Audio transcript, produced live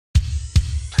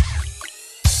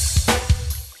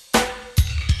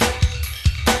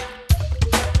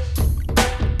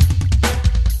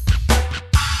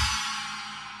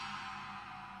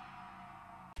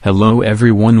Hello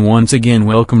everyone, once again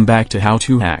welcome back to How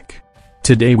to Hack.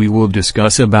 Today we will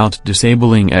discuss about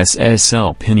disabling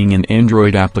SSL pinning in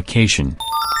Android application.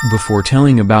 Before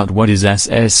telling about what is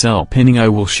SSL pinning, I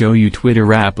will show you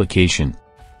Twitter application.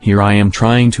 Here I am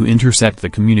trying to intercept the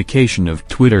communication of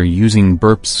Twitter using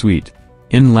Burp Suite.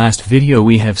 In last video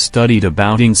we have studied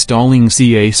about installing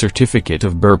CA certificate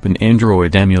of Burp in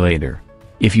Android emulator.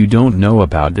 If you don't know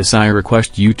about this, I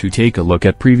request you to take a look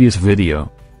at previous video.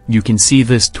 You can see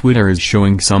this Twitter is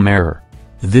showing some error.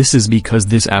 This is because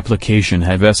this application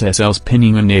have SSL's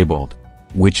pinning enabled,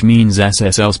 which means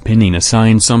SSL's pinning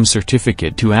assigns some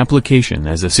certificate to application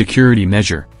as a security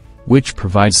measure, which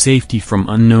provides safety from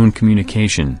unknown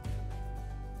communication.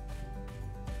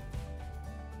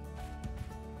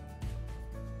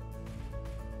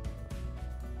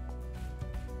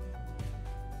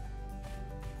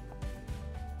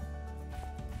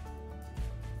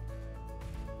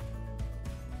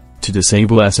 To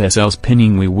disable SSL's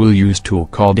pinning we will use tool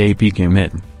called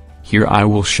APK-mitm. Here I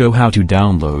will show how to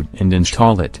download and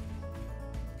install it.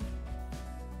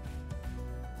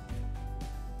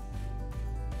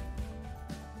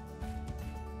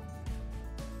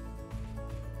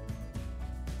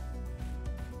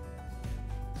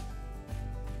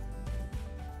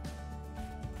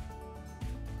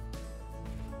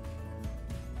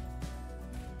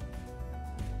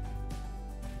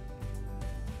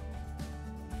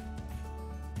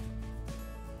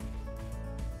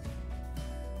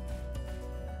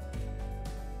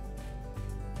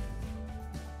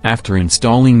 After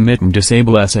installing mitm,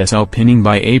 disable SSL pinning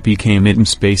by APK-mitm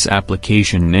space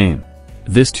application name.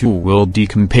 This tool will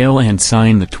decompile and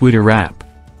sign the Twitter app.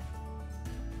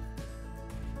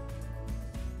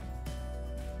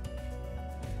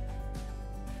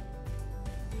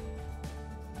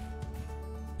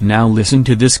 Now listen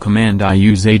to this command. I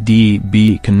use a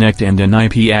DB connect and an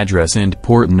IP address and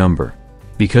port number.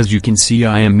 Because you can see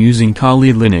I am using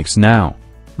Kali Linux now.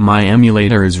 My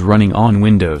emulator is running on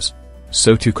Windows.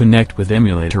 So to connect with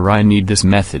emulator I need this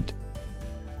method.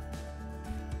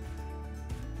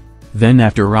 Then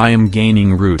after I am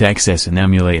gaining root access in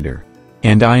emulator.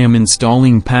 And I am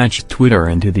installing patch Twitter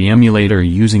into the emulator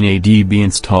using a DB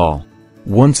install.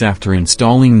 Once after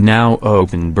installing, now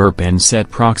open Burp and set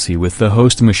proxy with the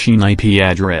host machine IP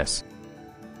address.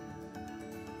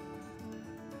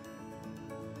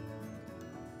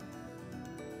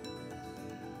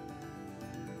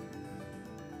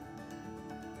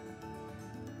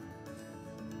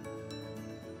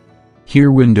 Here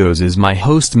Windows is my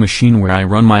host machine where I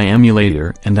run my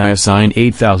emulator and I assign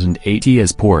 8080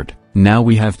 as port. Now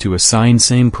we have to assign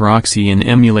same proxy in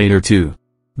emulator too.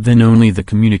 Then only the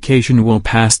communication will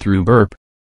pass through Burp.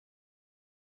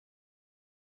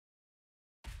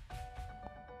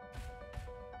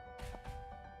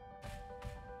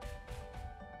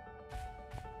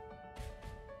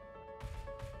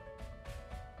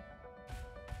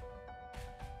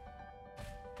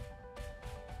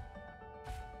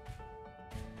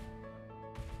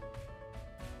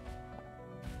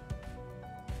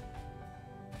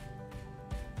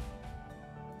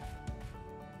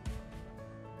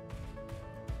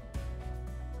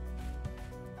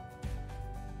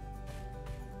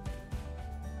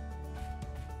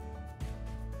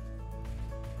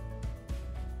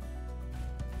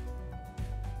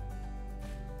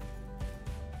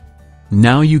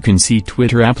 Now you can see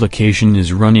Twitter application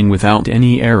is running without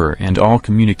any error and all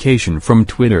communication from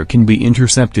Twitter can be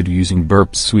intercepted using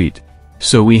Burp Suite.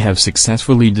 So we have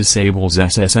successfully disabled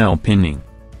SSL pinning.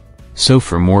 So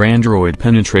for more Android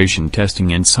penetration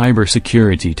testing and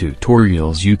cybersecurity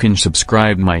tutorials you can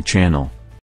subscribe my channel.